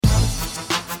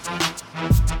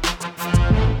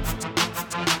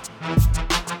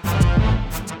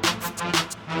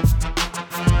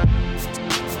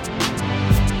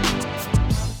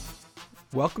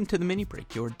Welcome to the Mini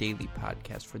Break, your daily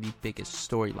podcast for the biggest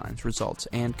storylines, results,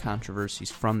 and controversies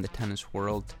from the tennis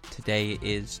world. Today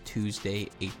is Tuesday,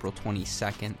 April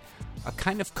 22nd. A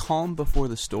kind of calm before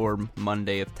the storm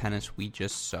Monday of tennis we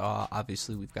just saw.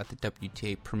 Obviously, we've got the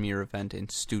WTA Premier event in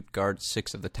Stuttgart.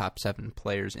 6 of the top 7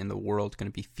 players in the world going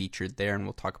to be featured there, and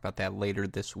we'll talk about that later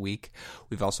this week.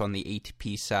 We've also on the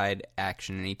ATP side,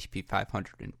 action in ATP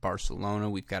 500 in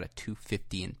Barcelona. We've got a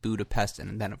 250 in Budapest,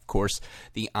 and then, of course,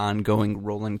 the ongoing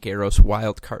Roland Garros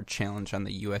Wildcard Challenge on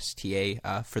the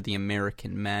USTA for the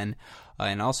American men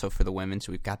and also for the women.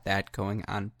 So we've got that going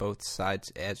on both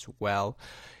sides as well.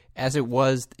 As it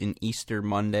was in Easter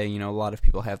Monday, a lot of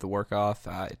people have the work off.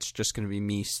 It's just going to be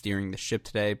me steering the ship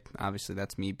today. Obviously,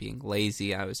 that's me being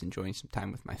lazy. I was enjoying some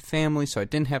time with my family, so I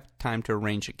didn't have time to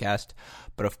arrange a guest.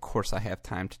 But, of course, I have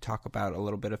time to talk about a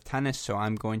little bit of tennis, so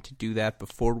I'm going to do that.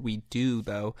 Before we do,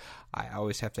 though, I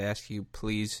always have to ask you,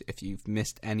 please, if you've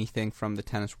missed anything from the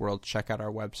tennis world, check out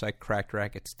our website,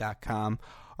 crackedrackets.com.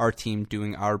 Our team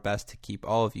doing our best to keep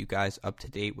all of you guys up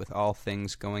to date with all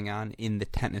things going on in the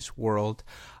tennis world.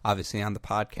 Obviously, on the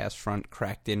podcast front,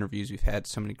 cracked interviews. We've had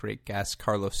so many great guests.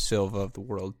 Carlos Silva of the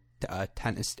World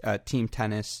Tennis Team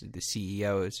Tennis, the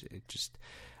CEO, is just...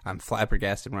 I'm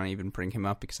flabbergasted when I even bring him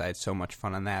up because I had so much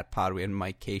fun on that pod. We had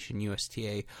Mike Cation,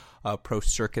 USTA Pro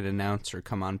Circuit announcer,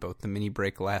 come on both the mini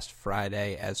break last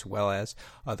Friday as well as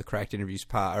the Cracked Interviews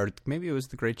pod, or maybe it was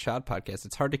the Great Shot podcast.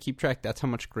 It's hard to keep track. That's how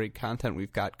much great content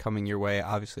we've got coming your way.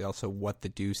 Obviously, also What the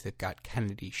Deuce. They've got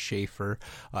Kennedy Schaefer,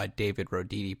 David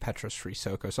Roditi, Petros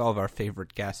Frisokos, all of our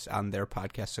favorite guests on their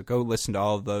podcast. So go listen to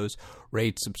all of those.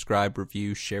 Rate, subscribe,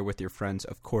 review, share with your friends.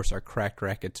 Of course, our Cracked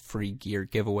Rackets free gear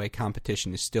giveaway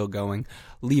competition is still going.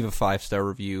 Leave a 5-star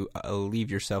review.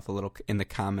 Leave yourself a little in the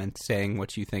comments saying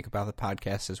what you think about the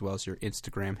podcast, as well as your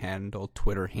Instagram handle,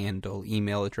 Twitter handle,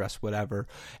 email address, whatever.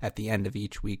 At the end of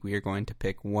each week, we are going to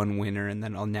pick one winner and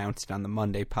then announce it on the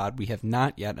Monday pod. We have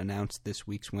not yet announced this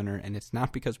week's winner, and it's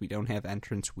not because we don't have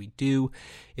entrants. We do.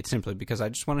 It's simply because I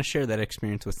just want to share that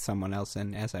experience with someone else,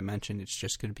 and as I mentioned, it's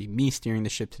just going to be me steering the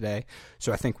ship today.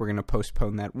 So I think we're going to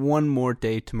postpone that one more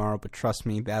day tomorrow, but trust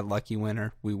me, that lucky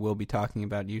winner, we will be talking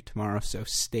about you tomorrow, so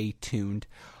stay tuned.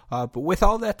 But with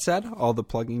all that said, all the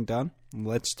plugging done,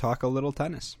 let's talk a little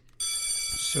tennis.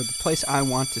 So the place I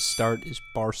want to start is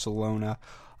Barcelona,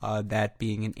 that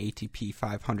being an ATP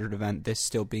 500 event, this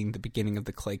still being the beginning of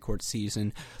the clay court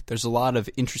season. There's a lot of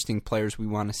interesting players we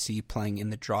want to see playing in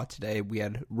the draw today. We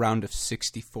had round of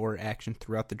 64 action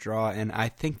throughout the draw, and I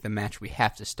think the match we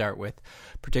have to start with,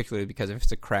 particularly because if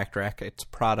it's a Cracked Rackets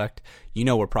product,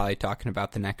 we're probably talking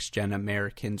about the next-gen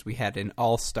Americans. We had an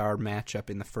all-star matchup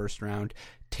in the first round.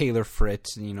 Taylor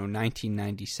Fritz,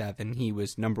 1997, he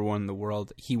was number 1 in the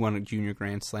world. He won a junior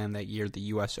Grand Slam that year, the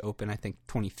U.S. Open, I think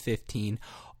 2015.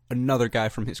 Another guy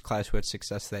from his class who had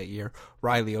success that year,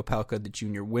 Riley Opelka, the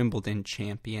junior Wimbledon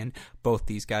champion. Both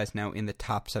these guys now in the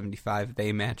top 75.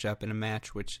 They match up in a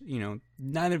match which,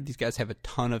 neither of these guys have a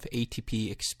ton of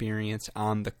ATP experience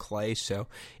on the clay, so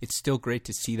it's still great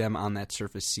to see them on that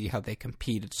surface, see how they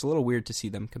compete. It's a little weird to see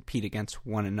them compete against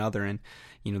one another, and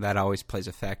that always plays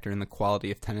a factor in the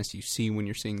quality of tennis you see when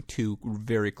you're seeing two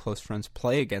very close friends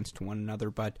play against one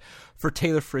another. But for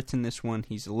Taylor Fritz in this one,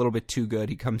 he's a little bit too good.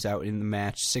 He comes out in the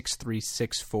match 6-3,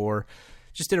 6-4.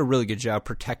 Just did a really good job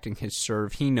protecting his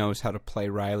serve. He knows how to play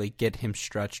Riley, get him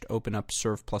stretched, open up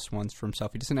serve plus ones for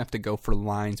himself. He doesn't have to go for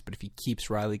lines, but if he keeps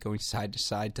Riley going side to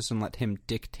side, doesn't let him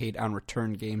dictate on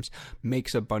return games,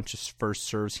 makes a bunch of first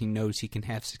serves, he knows he can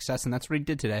have success, and that's what he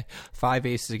did today. 5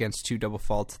 aces against 2 double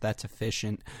faults. That's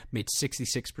efficient. Made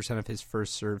 66% of his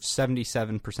first serve,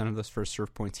 77% of those first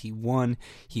serve points he won.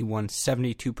 He won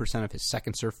 72% of his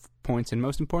second serve points, and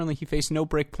most importantly, he faced no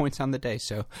break points on the day.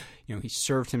 So, he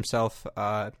served himself,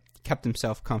 kept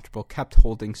himself comfortable, kept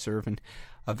holding serve, and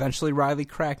eventually Riley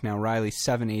cracked. Now Riley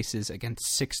 7 aces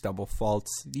against 6 double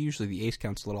faults. Usually the ace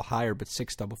count's a little higher, but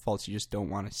 6 double faults, you just don't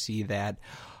want to see that.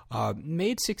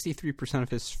 Made 63% of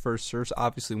his first serves,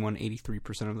 obviously won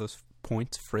 83% of those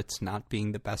points. Fritz not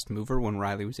being the best mover when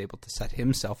Riley was able to set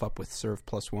himself up with serve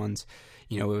plus ones.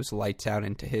 It was lights out,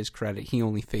 and to his credit, he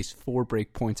only faced 4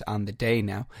 break points on the day.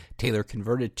 Now, Taylor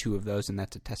converted 2 of those, and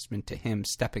that's a testament to him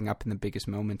stepping up in the biggest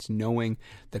moments, knowing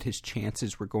that his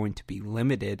chances were going to be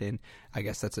limited, and I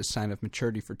guess that's a sign of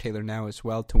maturity for Taylor now as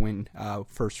well to win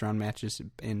first-round matches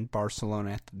in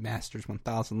Barcelona at the Masters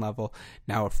 1000 level.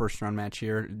 Now a first-round match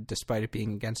here, despite it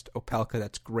being against Opelka,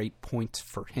 that's great points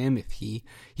for him. If he'd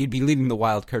be leading the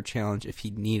wildcard challenge if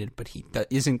he needed, but he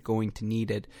isn't going to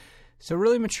need it. So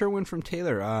really mature win from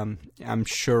Taylor. I'm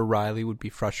sure Riley would be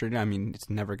frustrated. I mean,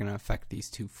 it's never going to affect these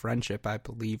two friendship. I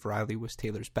believe Riley was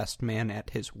Taylor's best man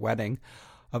at his wedding.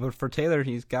 But for Taylor,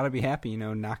 he's got to be happy,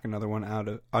 knock another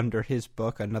one under his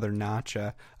book, another notch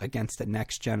against a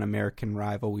next-gen American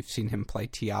rival. We've seen him play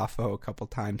Tiafoe a couple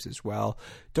times as well.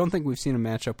 Don't think we've seen a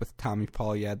matchup with Tommy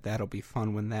Paul yet. That'll be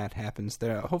fun when that happens.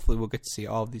 Hopefully we'll get to see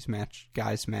all of these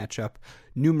guys match up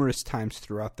numerous times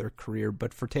throughout their career.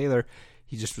 But for Taylor,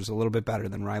 he just was a little bit better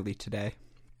than Riley today.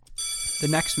 The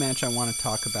next match I want to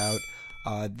talk about,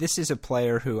 this is a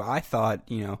player who I thought,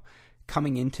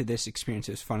 coming into this experience,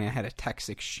 it was funny. I had a text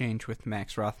exchange with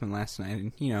Max Rothman last night,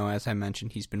 and, as I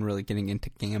mentioned, he's been really getting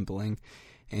into gambling,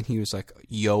 and he was like,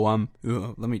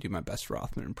 let me do my best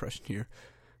Rothman impression here.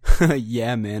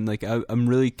 Yeah, man, I'm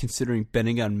really considering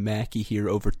betting on Mackie here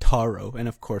over Taro, and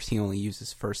of course he only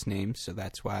uses first names, so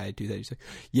that's why I do that. He's like,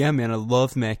 yeah, man, I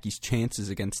love Mackie's chances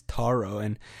against Taro,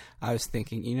 and I was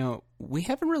thinking, we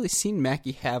haven't really seen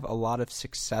Mackie have a lot of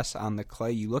success on the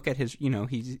clay. You look at his,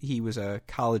 he was a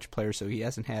college player, so he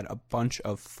hasn't had a bunch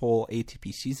of full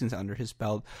ATP seasons under his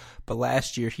belt. But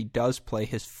last year, he does play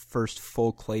his first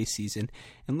full clay season.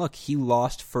 And look, he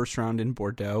lost first round in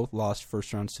Bordeaux, lost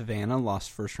first round Savannah, lost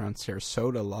first round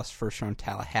Sarasota, lost first round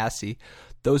Tallahassee.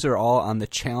 Those are all on the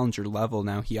challenger level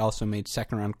now. He also made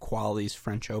second round qualies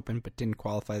French Open, but didn't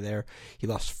qualify there. He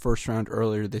lost first round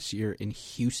earlier this year in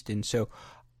Houston. So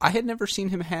I had never seen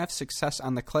him have success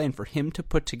on the clay, and for him to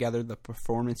put together the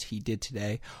performance he did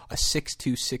today, a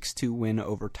 6-2, 6-2 win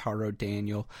over Taro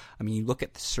Daniel. I mean, you look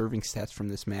at the serving stats from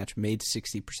this match, made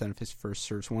 60% of his first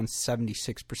serves, won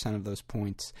 76% of those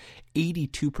points,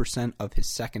 82% of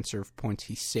his second serve points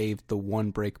he saved, the one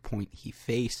break point he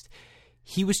faced.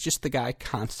 He was just the guy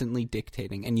constantly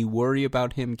dictating, and you worry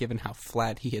about him given how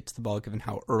flat he hits the ball, given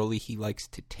how early he likes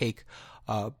to take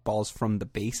balls from the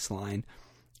baseline.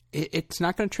 It's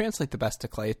not going to translate the best to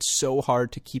clay. It's so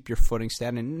hard to keep your footing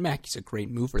steady, and Mackie's a great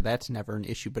mover. That's never an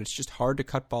issue, but it's just hard to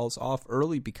cut balls off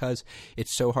early because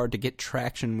it's so hard to get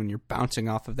traction when you're bouncing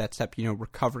off of that step,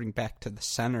 recovering back to the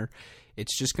center.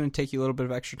 It's just going to take you a little bit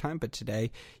of extra time, but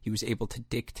today he was able to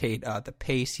dictate the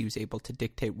pace. He was able to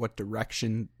dictate what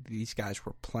direction these guys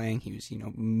were playing. He was,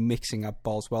 mixing up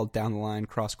balls well down the line,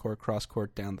 cross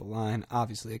court, down the line.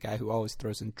 Obviously a guy who always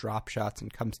throws in drop shots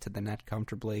and comes to the net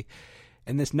comfortably.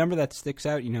 And this number that sticks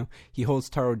out, he holds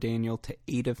Taro Daniel to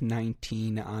 8 of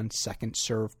 19 on second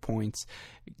serve points,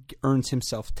 earns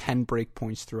himself 10 break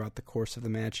points throughout the course of the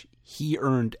match. He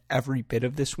earned every bit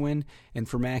of this win, and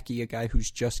for Mackie, a guy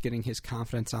who's just getting his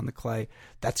confidence on the clay,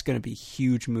 that's going to be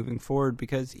huge moving forward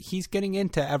because he's getting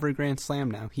into every Grand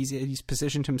Slam now. He's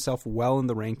positioned himself well in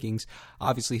the rankings.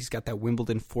 Obviously, he's got that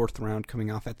Wimbledon fourth round coming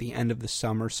off at the end of the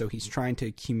summer, so he's trying to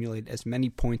accumulate as many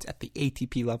points at the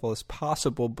ATP level as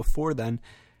possible before then.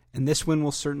 And this win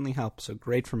will certainly help. So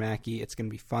great for Mackie. It's going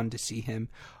to be fun to see him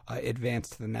advance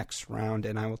to the next round.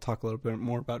 And I will talk a little bit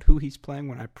more about who he's playing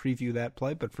when I preview that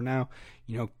play. But for now,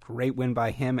 great win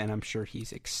by him. And I'm sure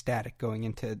he's ecstatic going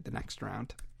into the next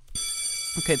round.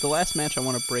 Okay, the last match I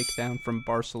want to break down from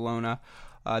Barcelona.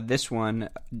 This one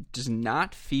does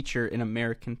not feature an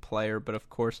American player, but of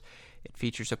course it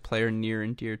features a player near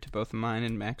and dear to both mine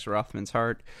and Max Rothman's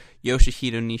heart.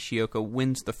 Yoshihito Nishioka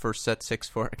wins the first set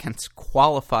 6-4 against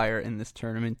qualifier in this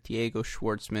tournament, Diego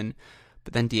Schwartzman.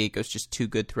 But then Diego's just too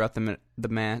good throughout the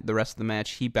rest of the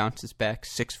match. He bounces back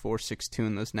 6-4, 6-2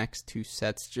 in those next two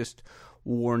sets. Just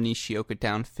wore Nishioka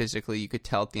down physically. You could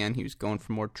tell at the end he was going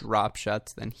for more drop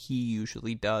shots than he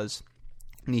usually does.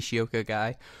 Nishioka,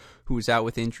 guy who was out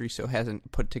with injury, so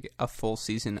hasn't put a full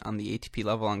season on the ATP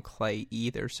level on clay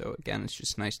either. So again, it's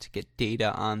just nice to get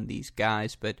data on these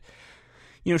guys. But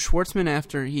Schwartzman,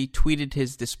 after he tweeted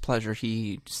his displeasure,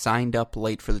 he signed up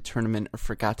late for the tournament or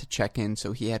forgot to check in,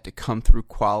 so he had to come through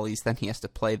qualies. Then he has to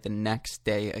play the next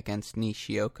day against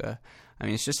Nishioka. I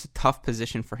mean, it's just a tough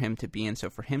position for him to be in. So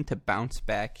for him to bounce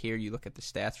back here, you look at the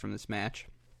stats from this match,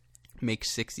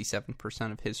 makes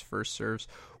 67% of his first serves,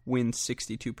 wins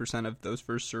 62% of those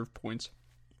first serve points,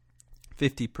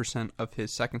 50% of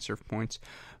his second serve points,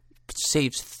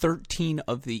 saves 13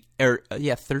 of the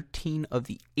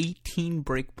 18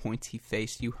 break points he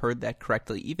faced. You heard that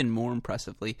correctly. Even more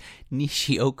impressively,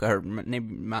 Nishioka, or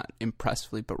maybe not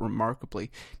impressively, but remarkably,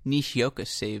 Nishioka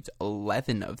saved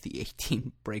 11 of the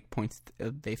 18 break points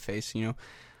they faced.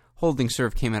 Holding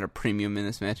serve came at a premium in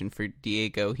this match, and for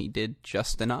Diego, he did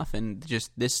just enough. And just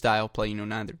this style play,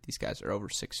 neither of these guys are over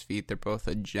 6 feet. They're both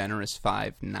a generous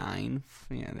 5'9".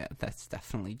 Yeah, that's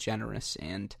definitely generous,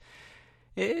 and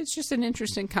it's just an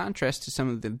interesting contrast to some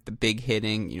of the big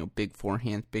hitting, big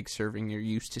forehand, big serving you're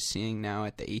used to seeing now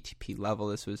at the ATP level.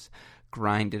 This was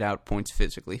grinded out points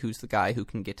physically. Who's the guy who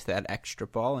can get to that extra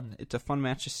ball? And it's a fun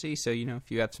match to see. So,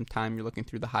 if you have some time, you're looking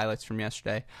through the highlights from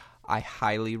yesterday, I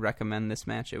highly recommend this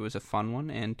match. It was a fun one,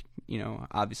 and,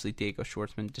 obviously Diego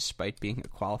Schwartzman, despite being a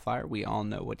qualifier, we all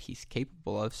know what he's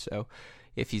capable of, so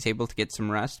if he's able to get some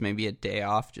rest, maybe a day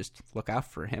off, just look out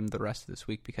for him the rest of this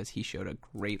week because he showed a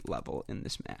great level in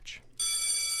this match.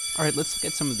 All right, let's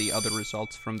look at some of the other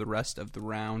results from the rest of the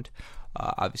round.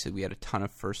 Obviously, we had a ton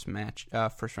of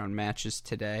first-round matches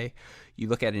today. You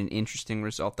look at an interesting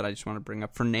result that I just want to bring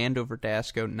up. Fernando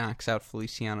Verdasco knocks out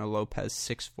Feliciano Lopez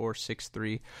 6-4,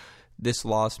 6-3. This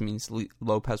loss means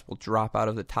Lopez will drop out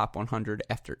of the top 100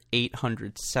 after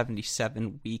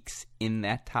 877 weeks in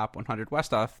that top 100.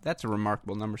 Westhoff, that's a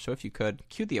remarkable number, so if you could,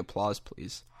 cue the applause,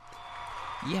 please.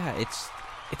 Yeah, it's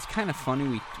kind of funny.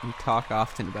 We talk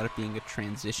often about it being a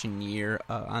transition year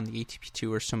on the ATP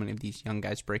Tour, so many of these young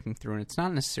guys breaking through, and it's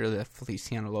not necessarily that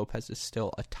Feliciano Lopez is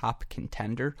still a top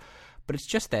contender, but it's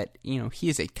just that, he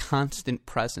is a constant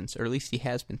presence, or at least he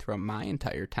has been throughout my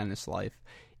entire tennis life,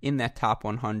 in that top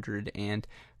 100, and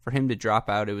for him to drop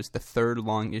out, it was the third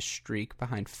longest streak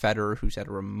behind Federer, who's at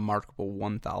a remarkable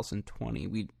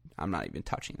 1,020. I'm not even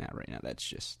touching that right now. That's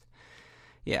just...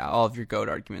 yeah, all of your GOAT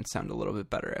arguments sound a little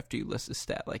bit better after you list a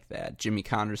stat like that. Jimmy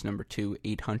Connors, number 2,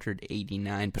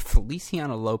 889. But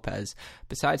Feliciano Lopez,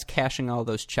 besides cashing all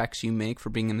those checks you make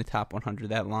for being in the top 100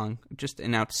 that long, just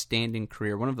an outstanding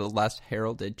career. One of the less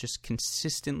heralded, just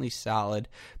consistently solid,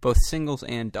 both singles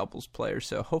and doubles players.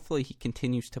 So hopefully he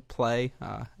continues to play.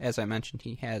 As I mentioned,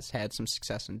 he has had some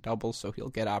success in doubles, so he'll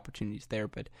get opportunities there.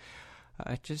 But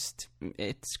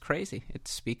it's crazy. It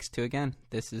speaks to, again,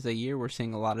 this is a year we're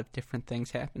seeing a lot of different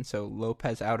things happen. So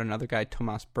Lopez out, another guy,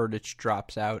 Tomas Berdych,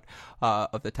 drops out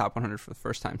of the top 100 for the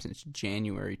first time since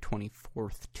January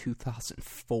 24th,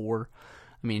 2004.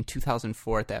 I mean, in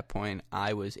 2004 at that point,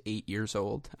 I was 8 years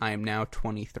old. I am now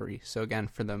 23. So again,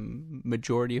 for the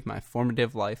majority of my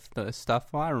formative life, the stuff,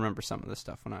 well, I remember some of the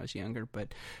stuff when I was younger,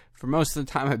 but for most of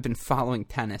the time I've been following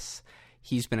tennis.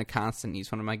 He's been a constant.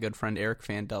 He's one of my good friend Eric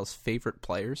Fandel's favorite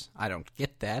players. I don't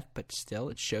get that, but still,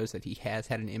 it shows that he has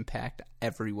had an impact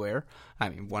everywhere. I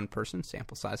mean, one person,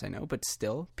 sample size I know, but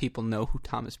still, people know who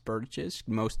Tomas Berdych is.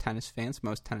 Most tennis fans,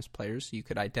 most tennis players, you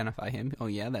could identify him. Oh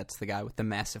yeah, that's the guy with the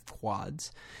massive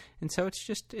quads. And so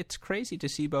it's crazy to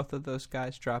see both of those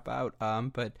guys drop out,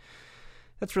 but...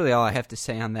 that's really all I have to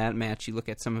say on that match. You look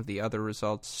at some of the other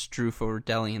results. Struff over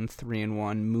Delian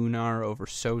 3-1. Munar over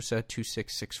Sosa 2-6,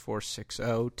 6-4,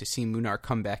 6-0. To see Munar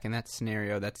come back in that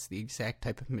scenario, that's the exact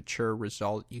type of mature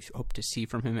result you hope to see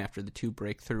from him after the two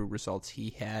breakthrough results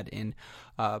he had in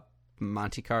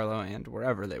Monte Carlo and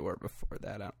wherever they were before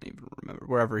that. I don't even remember.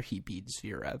 Wherever he beat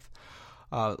Zverev.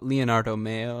 Leonardo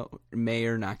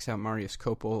Mayer knocks out Marius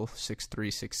Kopel 6-3,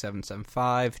 6-7,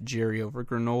 7-5. Jerry over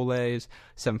Granollers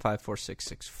 7-5,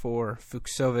 4-6, 6-4.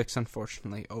 Fucsovics,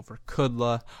 unfortunately, over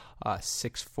Kudla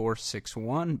 6-4,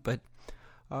 6-1. But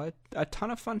a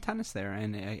ton of fun tennis there.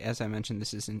 And as I mentioned,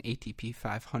 this is an ATP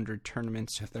 500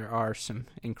 tournament, so there are some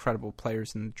incredible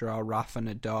players in the draw. Rafa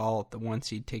Nadal, the one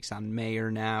seed, takes on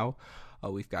Mayer now.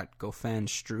 We've got Goffin,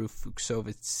 Struff,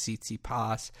 Fucsovics,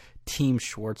 Tsitsipas, Team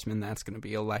Schwartzman. That's going to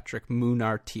be electric.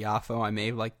 Munar, Tiafoe. I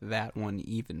may like that one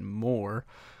even more.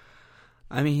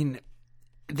 I mean,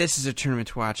 this is a tournament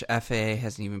to watch. FAA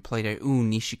hasn't even played it.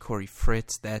 Nishikori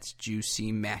Fritz. That's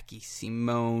juicy. Mackie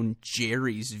Simone,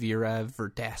 Jerry Zverev,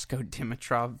 Verdasco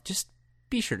Dimitrov. Just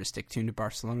be sure to stick tuned to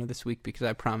Barcelona this week because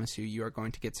I promise you are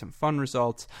going to get some fun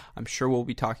results. I'm sure we'll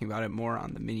be talking about it more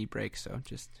on the mini break, so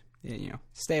just...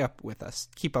 stay up with us.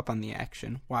 Keep up on the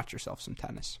action. Watch yourself some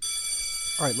tennis.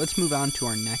 All right, let's move on to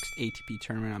our next ATP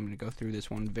tournament. I'm going to go through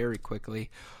this one very quickly.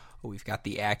 We've got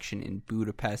the action in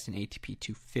Budapest in ATP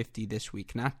 250 this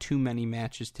week. Not too many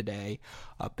matches today.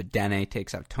 Bedene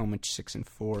takes out Tomic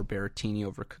 6-4. Berrettini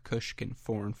over Kukushkin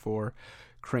 4-4.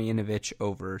 Krajinovic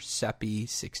over Seppi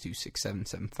 6-2,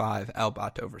 6-7, 7-5.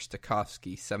 Albot over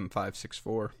Stakhovsky 7-5,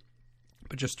 6-4.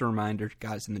 But just a reminder,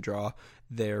 guys in the draw,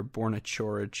 they're Borna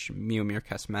Coric, Miomir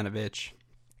Kecmanovic.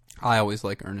 I always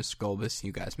like Ernest Gulbis.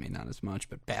 You guys may not as much,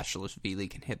 but Basilashvili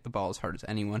can hit the ball as hard as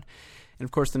anyone. And,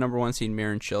 of course, the number one seed,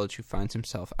 Marin Cilic, who finds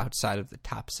himself outside of the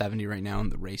top 70 right now in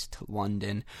the race to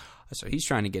London. So he's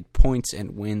trying to get points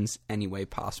and wins any way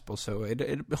possible. So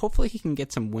hopefully he can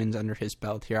get some wins under his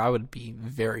belt here. I would be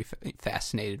very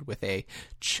fascinated with a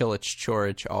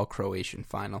Cilic-Coric all-Croatian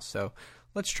final. So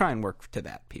let's try and work to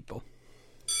that, people.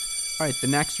 All right, the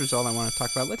next result I want to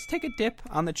talk about, let's take a dip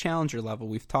on the challenger level.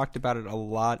 We've talked about it a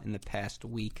lot in the past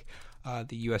week.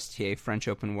 The USTA French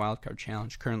Open Wildcard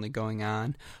Challenge currently going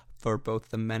on for both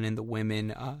the men and the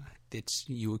women.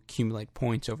 you accumulate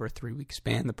points over a 3-week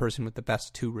span. The person with the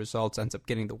best 2 results ends up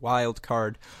getting the wild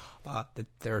card.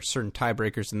 There are certain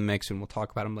tiebreakers in the mix, and we'll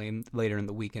talk about them later in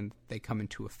the weekend. They come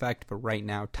into effect, but right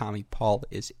now Tommy Paul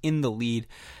is in the lead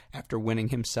after winning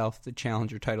himself the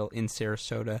challenger title in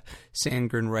Sarasota.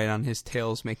 Sandgren right on his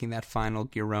tails, making that final.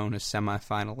 Giron a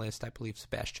semifinalist. I believe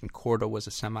Sebastian Corda was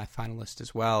a semifinalist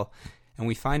as well. And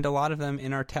we find a lot of them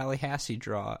in our Tallahassee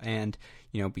draw. And,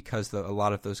 because a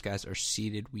lot of those guys are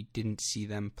seeded, we didn't see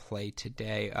them play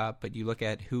today. But you look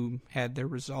at who had their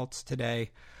results today.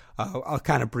 I'll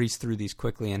kind of breeze through these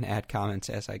quickly and add comments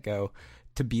as I go.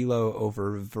 Tabilo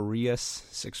over Varias,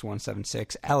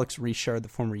 6-1-7-6. Alex Richard, the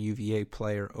former UVA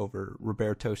player, over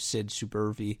Roberto Sid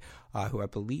Suburvi, who I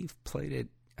believe played it.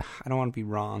 I don't want to be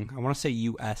wrong. I want to say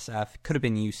USF. Could have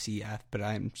been UCF, but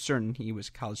I'm certain he was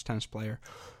a college tennis player.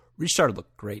 Richard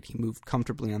looked great. He moved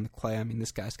comfortably on the clay. I mean,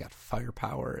 this guy's got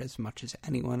firepower as much as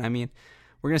anyone. I mean,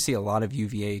 we're going to see a lot of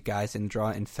UVA guys in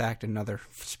draw. In fact,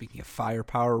 speaking of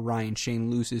firepower, Ryan Shane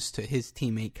loses to his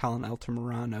teammate Colin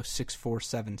Altamirano,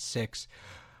 6-4-7-6.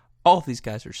 All of these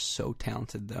guys are so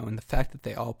talented, though, and the fact that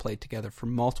they all played together for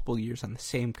multiple years on the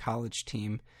same college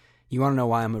team, you want to know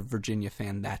why I'm a Virginia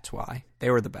fan? That's why.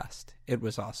 They were the best. It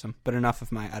was awesome. But enough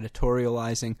of my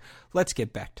editorializing. Let's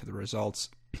get back to the results.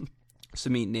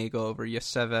 Samit Nagel over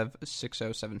Yasevev,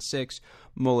 6-0-7-6.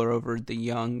 Muller over the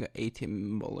young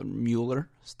A-Team Muller,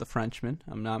 it's the Frenchman.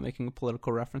 I'm not making a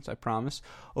political reference, I promise.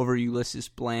 Over Ulysses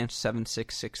Blanche,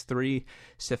 7-6-6-3.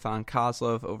 Stefan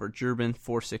Kozlov over Gerben,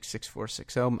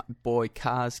 4-6-6-4-6-0. My boy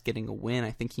Kaz getting a win.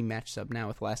 I think he matches up now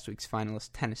with last week's finalist,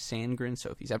 Tennis Sandgren.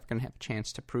 So if he's ever going to have a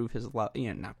chance to prove his level,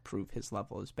 not prove his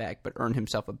level is back, but earn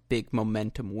himself a big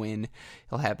momentum win,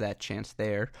 he'll have that chance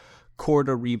there.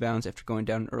 Corda rebounds after going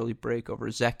down an early break over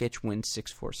Zekic, wins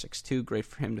 6-4-6-2. Great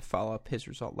for him to follow up his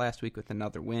result last week with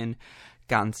another win.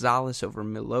 Gonzalez over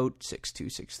Milot,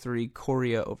 6-2-6-3.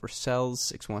 Coria over Sells,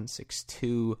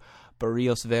 6-1-6-2.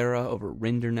 Barrios Vera over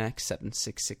Rinderneck,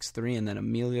 7-6-6-3. And then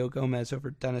Emilio Gomez over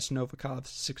Denis Novikov,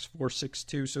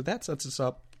 6-4-6-2. So that sets us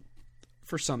up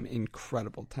for some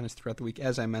incredible tennis throughout the week.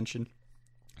 As I mentioned,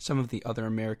 some of the other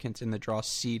Americans in the draw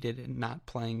seeded and not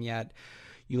playing yet.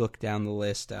 You look down the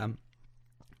list,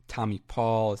 Tommy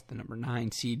Paul is the number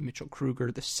 9 seed, Mitchell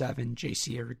Kruger, the 7,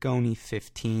 J.C. Aragoni,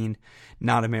 15,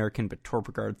 not American, but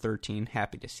Torpegard, 13,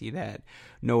 happy to see that.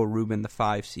 Noah Rubin, the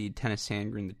 5 seed, Tennis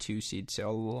Sandgren, the 2 seed, so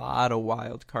a lot of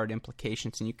wild card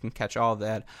implications, and you can catch all of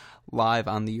that live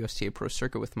on the USTA Pro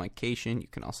Circuit with Mike Cation. You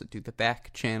can also do the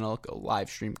back channel, go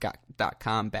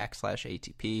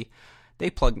livestream.com/ATP. I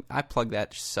plug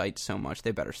that site so much, they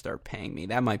better start paying me.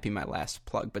 That might be my last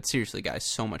plug. But seriously, guys,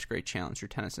 so much great challenger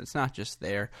tennis. And it's not just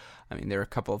there. I mean, there are a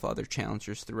couple of other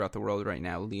challengers throughout the world right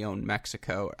now. Leon,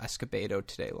 Mexico, Escobedo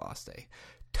today lost a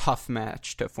tough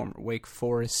match to former Wake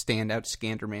Forest standout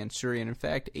Skander Mansourian. In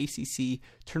fact, ACC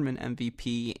tournament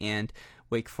MVP and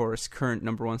Wake Forest current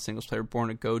number 1 singles player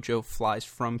Borna Gojo flies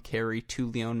from Cary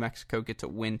to Leon, Mexico, gets a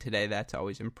win today. That's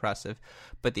always impressive.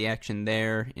 But the action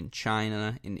there in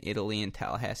China, in Italy, in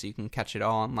Tallahassee, you can catch it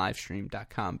all on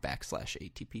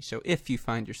livestream.com/ATP. So if you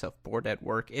find yourself bored at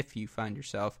work, if you find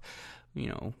yourself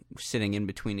sitting in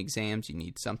between exams, you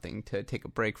need something to take a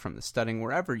break from the studying,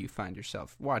 wherever you find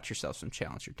yourself, watch yourself some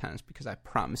challenger tennis, because I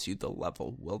promise you the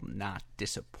level will not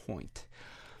disappoint.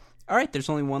 All right, there's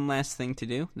only one last thing to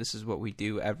do. This is what we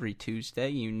do every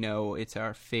Tuesday. It's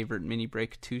our favorite mini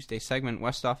break Tuesday segment.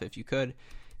 Westhoff, if you could,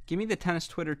 give me the Tennis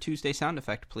Twitter Tuesday sound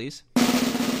effect, please.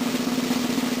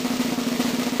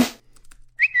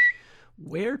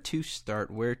 Where to start?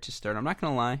 I'm not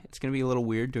going to lie. It's going to be a little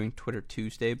weird doing Twitter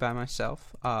Tuesday by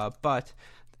myself. But,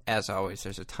 as always,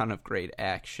 there's a ton of great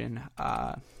action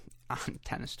on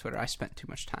tennis Twitter. I spent too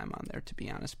much time on there, to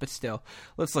be honest. But still,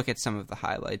 let's look at some of the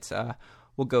highlights.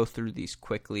 We'll go through these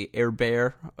quickly.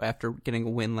 Herbert, after getting a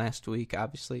win last week,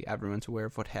 obviously everyone's aware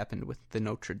of what happened with the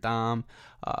Notre Dame.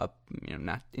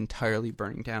 Not entirely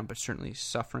burning down, but certainly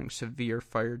suffering severe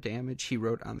fire damage. He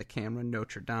wrote on the camera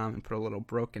Notre Dame and put a little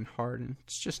broken heart, and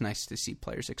it's just nice to see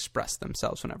players express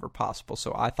themselves whenever possible.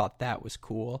 So I thought that was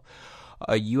cool.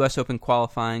 U.S. Open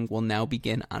qualifying will now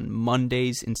begin on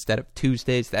Mondays instead of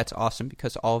Tuesdays. That's awesome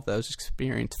because all of those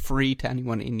experience free to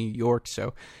anyone in New York.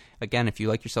 So again, if you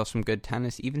like yourself some good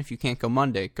tennis, even if you can't go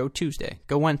Monday, go Tuesday,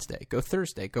 go Wednesday, go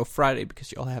Thursday, go Friday,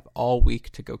 because you'll have all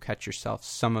week to go catch yourself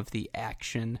some of the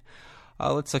action.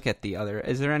 Let's look at the other.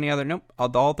 Is there any other? Nope.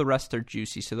 All the rest are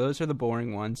juicy, so those are the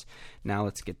boring ones. Now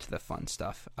let's get to the fun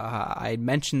stuff. I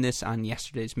mentioned this on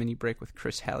yesterday's mini break with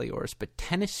Chris Halliors, but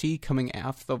Tennessee coming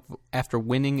after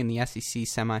winning in the SEC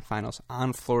semifinals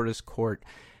on Florida's court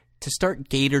to start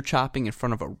gator chopping in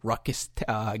front of a ruckus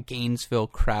Gainesville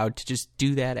crowd, to just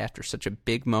do that after such a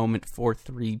big moment,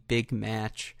 4-3, big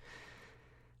match.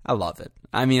 I love it.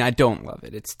 I mean, I don't love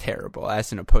it. It's terrible.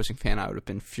 As an opposing fan, I would have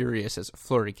been furious. As a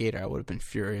Florida Gator, I would have been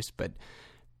furious. But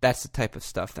that's the type of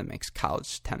stuff that makes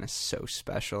college tennis so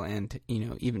special. And,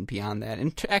 even beyond that.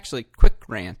 And actually, quick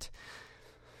rant.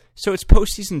 So it's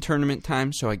postseason tournament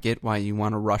time, so I get why you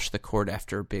want to rush the court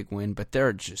after a big win, but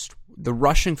the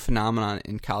rushing phenomenon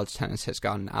in college tennis has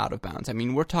gotten out of bounds. I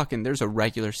mean, we're talking, there's a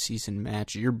regular season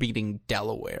match, you're beating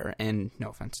Delaware, and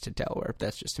no offense to Delaware,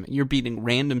 that's just a minute. You're beating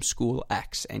random school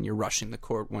X, and you're rushing the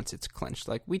court once it's clinched.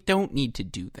 Like, we don't need to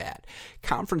do that.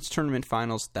 Conference tournament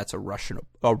finals, that's a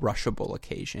rushable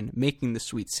occasion. Making the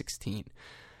Sweet 16.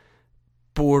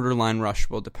 Borderline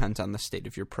rushable, depends on the state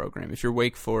of your program. If you're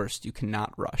Wake Forest, you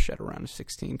cannot rush at a round of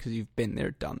 16 because you've been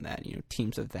there, done that.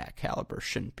 Teams of that caliber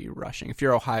shouldn't be rushing. If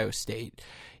you're Ohio State,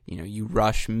 you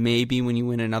rush maybe when you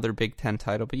win another Big Ten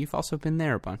title, but you've also been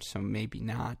there a bunch, so maybe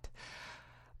not.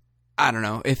 I don't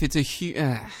know. If it's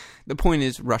the point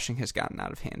is, rushing has gotten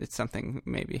out of hand. It's something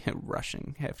maybe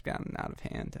rushing has gotten out of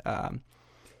hand.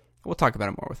 We'll talk about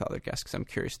it more with other guests because I'm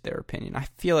curious their opinion. I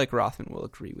feel like Rothman will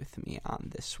agree with me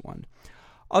on this one.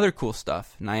 Other cool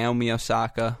stuff. Naomi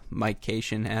Osaka, Mike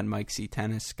Cation, and Mike C.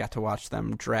 Tennis. Got to watch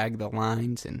them drag the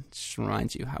lines, and it just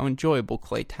reminds you how enjoyable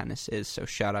clay tennis is, so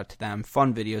shout out to them.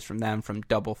 Fun videos from them, from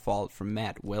Double Fault, from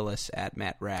Matt Willis at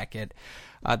Matt Racket.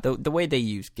 The way they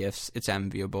use GIFs, it's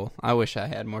enviable. I wish I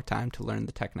had more time to learn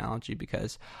the technology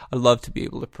because I love to be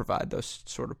able to provide those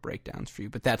sort of breakdowns for you,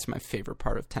 but that's my favorite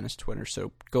part of tennis Twitter,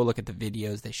 so go look at the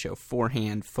videos. They show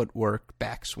forehand, footwork,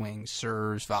 backswing,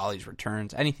 serves, volleys,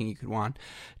 returns, anything you could want.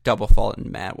 Double Fault and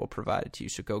Matt will provide it to you,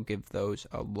 so go give those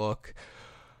a look.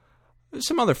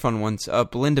 Some other fun ones.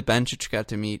 Belinda Bencic got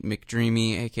to meet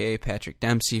McDreamy, a.k.a. Patrick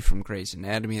Dempsey from Grey's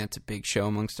Anatomy. That's a big show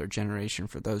amongst our generation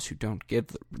for those who don't give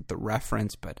the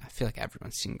reference, but I feel like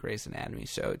everyone's seen Grey's Anatomy,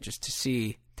 so just to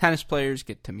see tennis players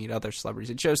get to meet other celebrities,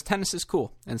 it shows tennis is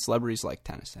cool, and celebrities like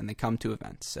tennis, and they come to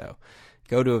events, so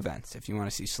go to events if you want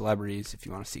to see celebrities, if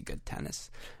you want to see good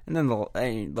tennis. And then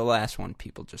the last one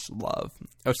people just love.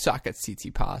 Osaka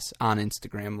Tsitsipas on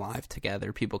Instagram live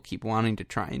together. People keep wanting to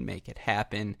try and make it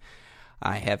happen.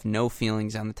 I have no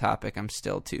feelings on the topic. I'm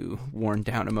still too worn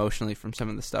down emotionally from some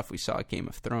of the stuff we saw at Game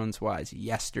of Thrones-wise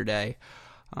yesterday.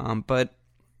 But,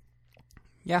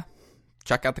 yeah,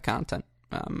 check out the content.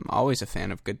 I'm always a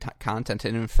fan of good content.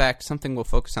 And, in fact, something we'll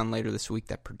focus on later this week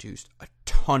that produced a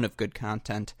ton of good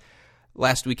content.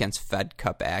 Last weekend's Fed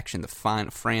Cup action, the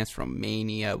final France,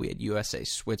 Romania, we had USA,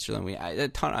 Switzerland. A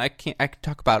ton. I could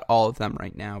talk about all of them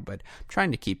right now, but I'm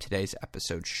trying to keep today's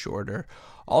episode shorter.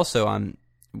 Also,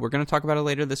 we're going to talk about it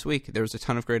later this week. There was a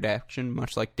ton of great action,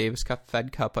 much like Davis Cup,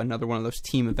 Fed Cup, another one of those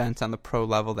team events on the pro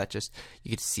level that just,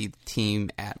 you get to see the team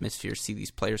atmosphere, see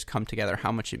these players come together,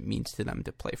 how much it means to them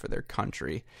to play for their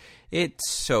country. It's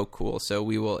so cool. So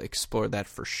we will explore that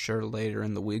for sure later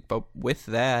in the week. But with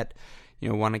that,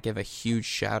 want to give a huge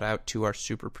shout out to our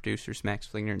super producers, Max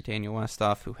Flingner and Daniel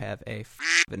Westoff, who have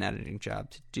an editing job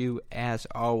to do as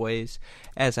always.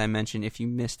 As I mentioned, if you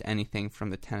missed anything from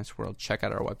the tennis world, check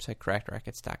out our website,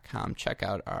 crackedrackets.com. Check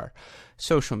out our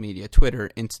social media,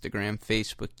 Twitter, Instagram,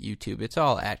 Facebook, YouTube. It's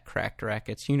all at Cracked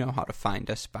Rackets. You know how to find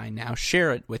us by now.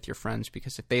 Share it with your friends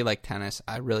because if they like tennis,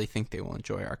 I really think they will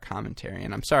enjoy our commentary.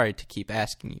 And I'm sorry to keep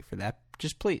asking you for that.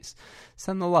 Just please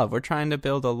send the love. We're trying to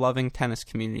build a loving tennis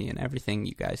community, and everything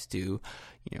you guys do,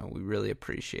 we really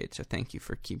appreciate. So thank you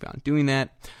for keep on doing that.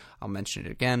 I'll mention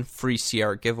it again. Free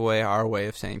CR giveaway, our way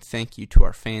of saying thank you to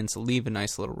our fans. Leave a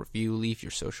nice little review. Leave your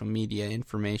social media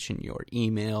information, your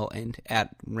email, and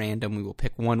at random, we will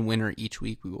pick one winner each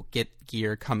week. We will get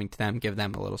gear coming to them, give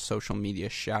them a little social media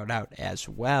shout out as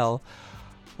well.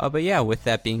 But yeah, with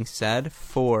that being said,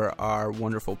 for our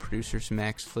wonderful producers,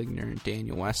 Max Fligner and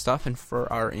Daniel Westoff, and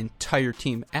for our entire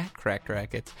team at Cracked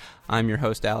Rackets, I'm your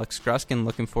host, Alex Gruskin.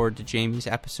 Looking forward to Jamie's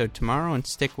episode tomorrow, and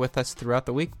stick with us throughout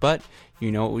the week. But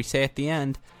you know what we say at the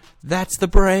end, that's the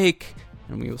break,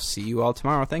 and we will see you all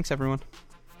tomorrow. Thanks, everyone.